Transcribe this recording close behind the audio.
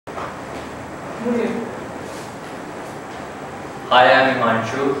Hi, I am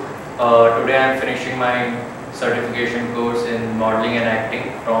Himanshu. Today I am finishing my certification course in modeling and acting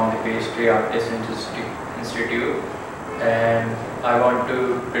from the Batch3 Artist Institute, and I want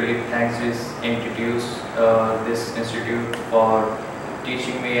to really thank this institute for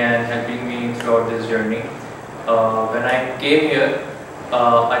teaching me and helping me throughout this journey. When I came here,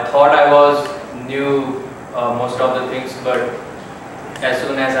 I thought I was knew most of the things, but as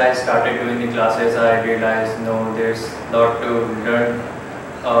soon as I started doing the classes, I realized no, there's a lot to learn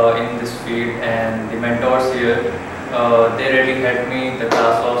in this field, and the mentors here, they really helped me. The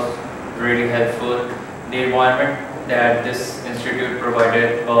class was really helpful. The environment that this institute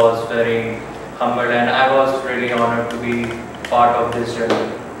provided was very humble, and I was really honored to be part of this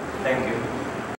journey. Thank you.